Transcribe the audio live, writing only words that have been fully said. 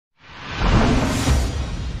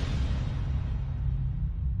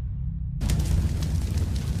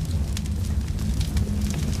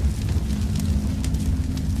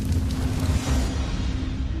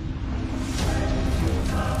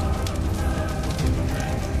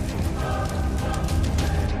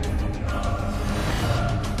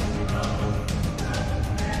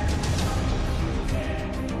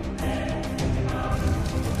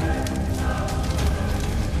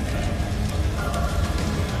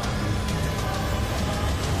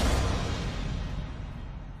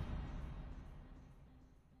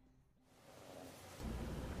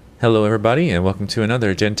Hello everybody and welcome to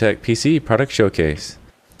another Gtx PC product showcase.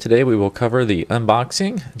 Today we will cover the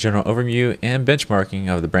unboxing, general overview, and benchmarking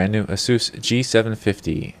of the brand new Asus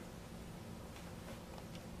G750.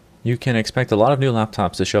 You can expect a lot of new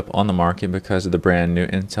laptops to show up on the market because of the brand new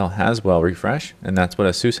Intel Haswell refresh, and that's what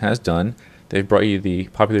Asus has done. They've brought you the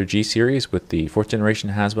popular G series with the 4th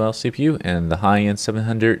generation Haswell CPU and the high-end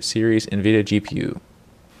 700 series Nvidia GPU.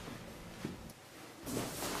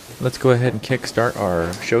 Let's go ahead and kickstart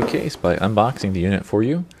our showcase by unboxing the unit for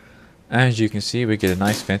you. As you can see, we get a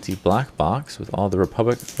nice fancy black box with all the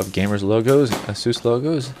Republic of Gamers logos, Asus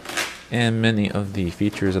logos, and many of the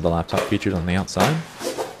features of the laptop featured on the outside.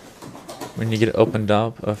 When you get it opened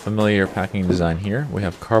up, a familiar packing design here. We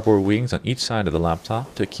have cardboard wings on each side of the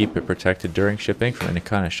laptop to keep it protected during shipping from any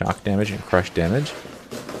kind of shock damage and crush damage.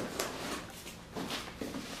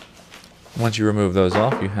 Once you remove those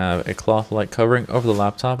off, you have a cloth-like covering over the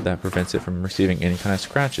laptop that prevents it from receiving any kind of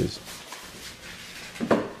scratches.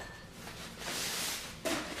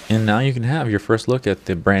 And now you can have your first look at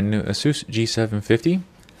the brand new Asus G750.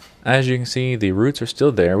 As you can see, the roots are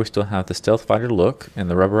still there. We still have the stealth fighter look and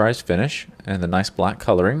the rubberized finish and the nice black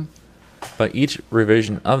coloring. But each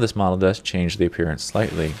revision of this model does change the appearance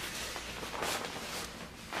slightly.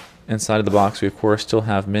 Inside of the box, we of course still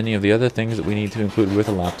have many of the other things that we need to include with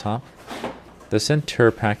a laptop. The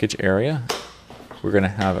center package area, we're going to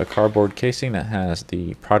have a cardboard casing that has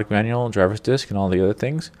the product manual, driver's disc, and all the other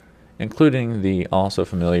things, including the also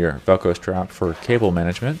familiar Velcro strap for cable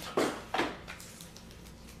management.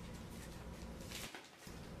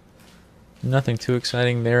 Nothing too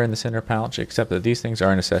exciting there in the center pouch, except that these things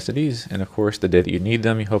are necessities, and of course the day that you need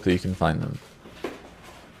them, you hope that you can find them.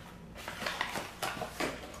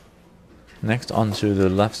 Next, onto the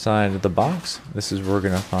left side of the box, this is where we're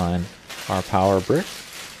going to find our power brick.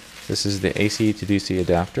 This is the AC to DC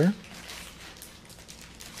adapter.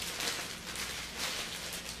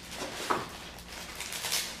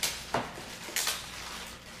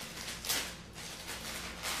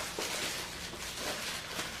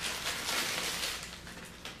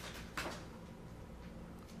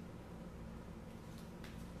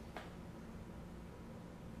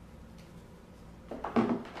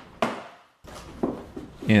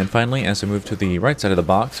 And finally, as we move to the right side of the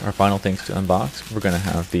box, our final things to unbox, we're going to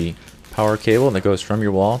have the power cable that goes from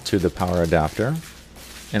your wall to the power adapter,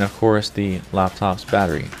 and of course the laptop's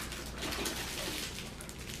battery.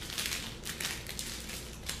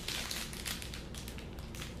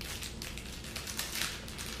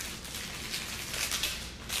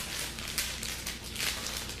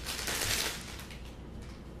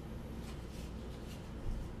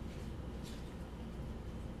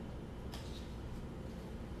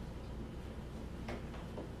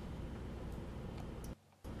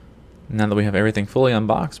 Now that we have everything fully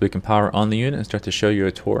unboxed, we can power on the unit and start to show you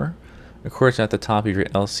a tour. Of course, at the top of your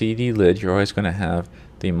LCD lid, you're always going to have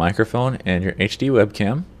the microphone and your HD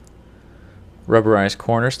webcam. Rubberized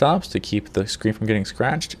corner stops to keep the screen from getting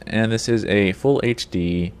scratched, and this is a full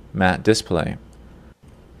HD matte display.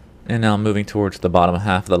 And now moving towards the bottom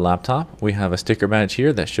half of the laptop, we have a sticker badge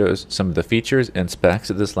here that shows some of the features and specs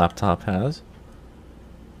that this laptop has.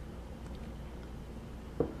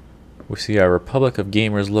 We see our Republic of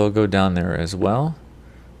Gamers logo down there as well.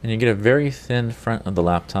 And you get a very thin front of the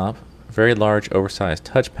laptop, very large oversized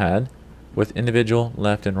touchpad with individual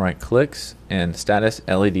left and right clicks and status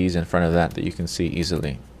LEDs in front of that you can see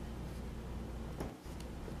easily.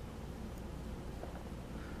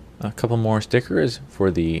 A couple more stickers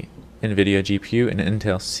for the Nvidia GPU and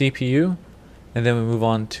Intel CPU, and then we move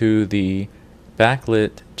on to the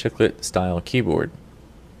backlit chiclet style keyboard.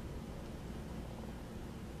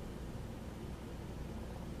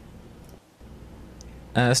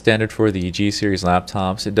 As standard for the G series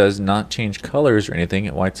laptops, it does not change colors or anything.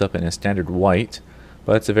 It lights up in a standard white,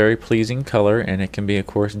 but it's a very pleasing color, and it can be of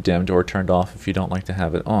course dimmed or turned off if you don't like to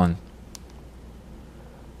have it on.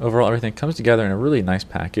 Overall, everything comes together in a really nice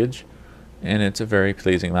package, and it's a very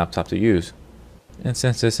pleasing laptop to use. And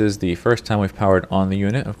since this is the first time we've powered on the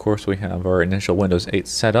unit, of course we have our initial Windows 8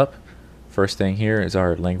 setup. First thing here is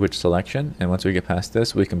our language selection, and once we get past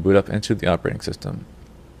this, we can boot up into the operating system.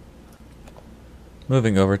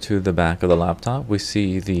 Moving over to the back of the laptop, we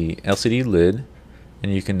see the LCD lid,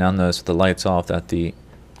 and you can now notice with the lights off that the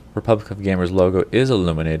Republic of Gamers logo is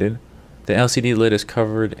illuminated. The LCD lid is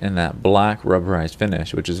covered in that black rubberized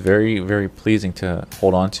finish, which is very, very pleasing to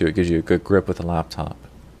hold on to. It gives you a good grip with the laptop.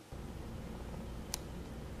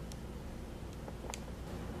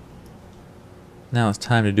 Now it's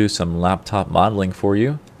time to do some laptop modeling for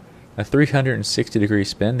you. A 360-degree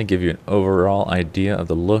spin to give you an overall idea of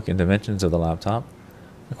the look and dimensions of the laptop.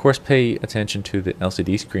 Of course, pay attention to the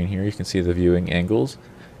LCD screen here. You can see the viewing angles,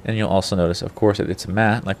 and you'll also notice, of course, that it's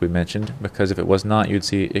matte, like we mentioned, because if it was not, you'd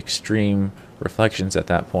see extreme reflections at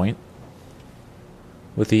that point.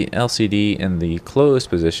 With the LCD in the closed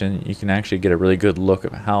position, you can actually get a really good look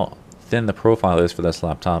at how thin the profile is for this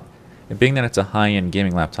laptop, and being that it's a high-end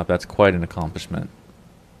gaming laptop, that's quite an accomplishment.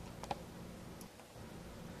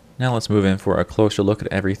 Now let's move in for a closer look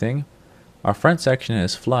at everything. Our front section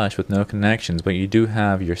is flush with no connections, but you do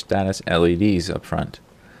have your status LEDs up front.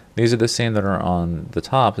 These are the same that are on the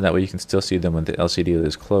top, that way you can still see them when the LCD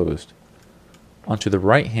is closed. Onto the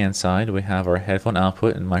right hand side, we have our headphone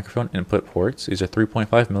output and microphone input ports. These are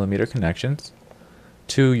 3.5mm connections,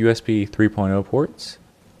 2 USB 3.0 ports,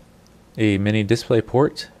 a mini display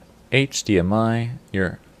port, HDMI,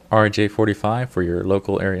 your RJ45 for your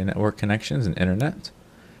local area network connections and internet,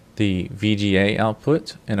 the VGA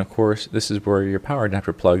output, and of course this is where your power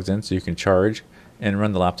adapter plugs in so you can charge and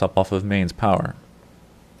run the laptop off of mains power.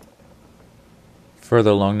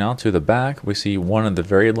 Further along now to the back, we see one of the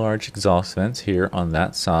very large exhaust vents here on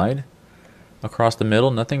that side. Across the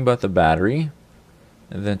middle, nothing but the battery,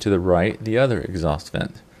 and then to the right, the other exhaust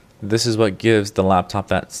vent. This is what gives the laptop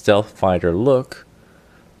that stealth fighter look.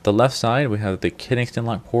 The left side, we have the Kingston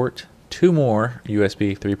lock port, 2 more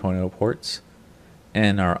USB 3.0 ports,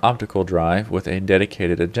 and our optical drive with a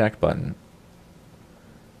dedicated eject button.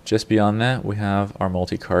 Just beyond that, we have our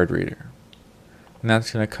multi-card reader. And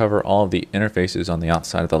that's going to cover all of the interfaces on the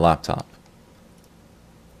outside of the laptop.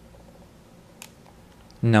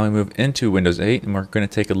 Now we move into Windows 8 and we're going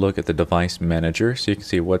to take a look at the device manager so you can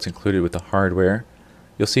see what's included with the hardware.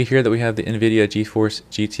 You'll see here that we have the Nvidia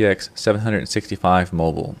Gtx 765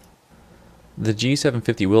 mobile. The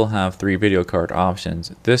G750 will have 3 video card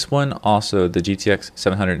options. This one, also the GTX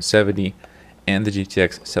 770 and the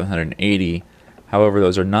GTX 780. However,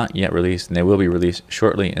 those are not yet released and they will be released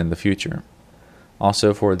shortly in the future.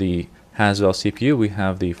 Also for the Haswell CPU, we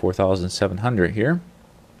have the 4700 here.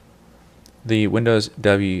 The Windows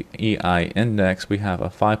WEI index, we have a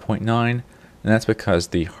 5.9, and that's because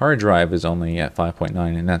the hard drive is only at 5.9,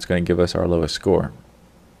 and that's going to give us our lowest score.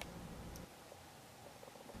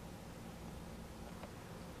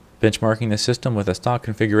 Benchmarking the system with a stock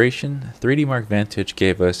configuration, 3D Mark Vantage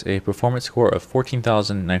gave us a performance score of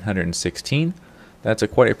 14,916. That's a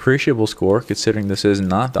quite appreciable score considering this is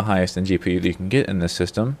not the highest end GPU that you can get in this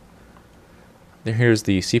system. Here's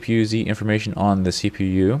the CPU-Z information on the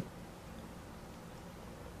CPU.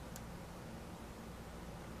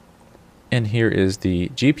 And here is the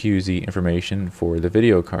GPU-Z information for the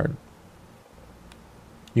video card.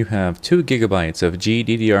 You have 2 GB of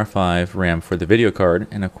GDDR5 RAM for the video card,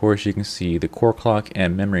 and of course you can see the core clock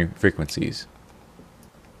and memory frequencies.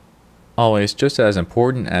 Always, just as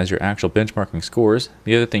important as your actual benchmarking scores,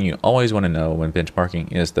 the other thing you always want to know when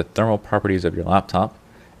benchmarking is the thermal properties of your laptop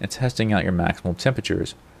and testing out your maximum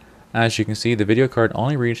temperatures. As you can see, the video card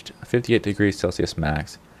only reached 58 degrees Celsius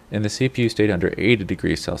max, and the CPU stayed under 80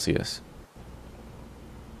 degrees Celsius.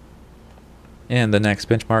 And the next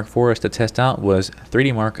benchmark for us to test out was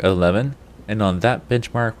 3D Mark 11, and on that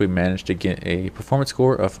benchmark we managed to get a performance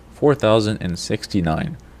score of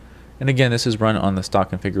 4,069. And again, this is run on the stock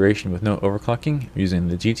configuration with no overclocking using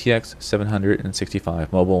the GTX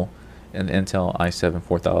 765 mobile and the Intel i7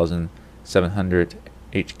 4700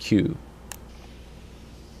 HQ.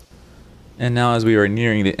 And now as we are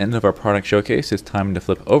nearing the end of our product showcase, it's time to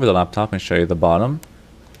flip over the laptop and show you the bottom.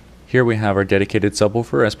 Here we have our dedicated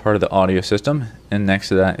subwoofer as part of the audio system, and next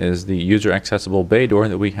to that is the user accessible bay door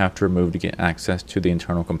that we have to remove to get access to the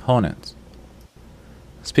internal components.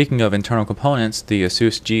 Speaking of internal components, the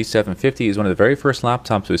Asus G750 is one of the very first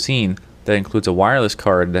laptops we've seen that includes a wireless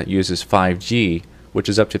card that uses 5G, which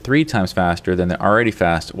is up to 3 times faster than the already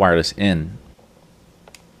fast wireless in.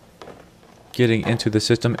 Getting into the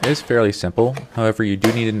system is fairly simple, however you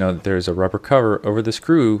do need to know that there is a rubber cover over the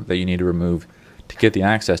screw that you need to remove to get the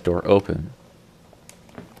access door open.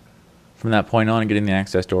 From that point on, getting the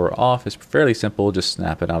access door off is fairly simple, just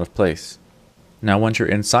snap it out of place. Now once you're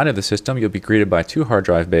inside of the system, you'll be greeted by 2 hard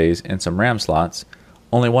drive bays and some RAM slots.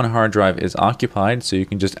 Only 1 hard drive is occupied, so you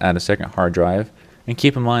can just add a second hard drive. And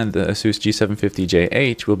keep in mind the Asus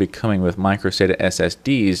G750JH will be coming with micro-SATA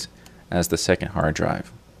SSDs as the second hard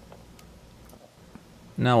drive.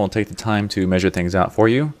 Now we'll take the time to measure things out for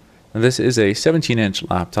you. Now this is a 17-inch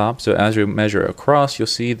laptop, so as we measure across, you'll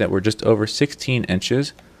see that we're just over 16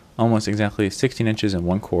 inches, almost exactly 16 inches and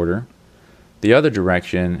 1/4. The other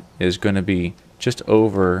direction is going to be just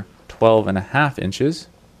over 12.5 inches.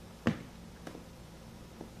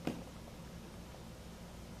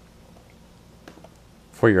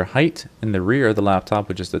 For your height in the rear of the laptop,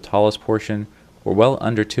 which is the tallest portion, We're well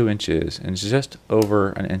under 2 inches and it's just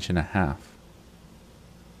over 1.5 inches.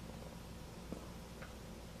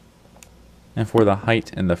 And for the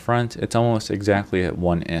height in the front, it's almost exactly at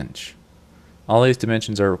 1 inch. All these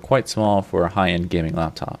dimensions are quite small for a high-end gaming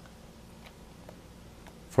laptop.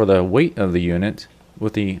 For the weight of the unit,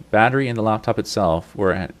 with the battery and the laptop itself,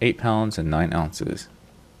 we're at 8 pounds and 9 ounces.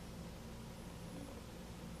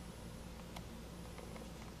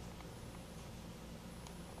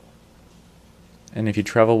 And if you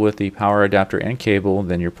travel with the power adapter and cable,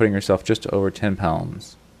 then you're putting yourself just over 10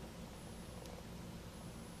 pounds.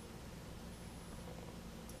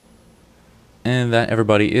 And that,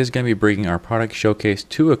 everybody, is going to be bringing our product showcase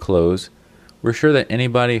to a close. We're sure that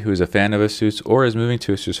anybody who's a fan of Asus or is moving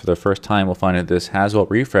to Asus for the first time will find that this Haswell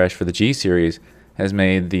refresh for the G series has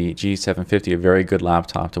made the G750 a very good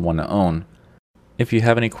laptop to want to own. If you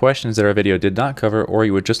have any questions that our video did not cover, or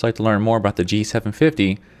you would just like to learn more about the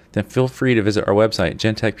G750, then feel free to visit our website,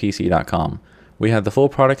 gentechpc.com. We have the full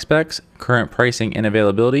product specs, current pricing and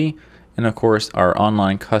availability, and of course our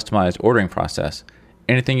online customized ordering process.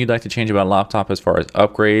 Anything you'd like to change about a laptop as far as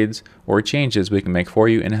upgrades or changes, we can make for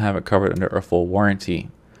you and have it covered under a full warranty.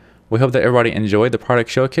 We hope that everybody enjoyed the product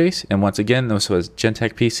showcase, and once again, this was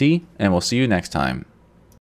Gentech PC, and we'll see you next time.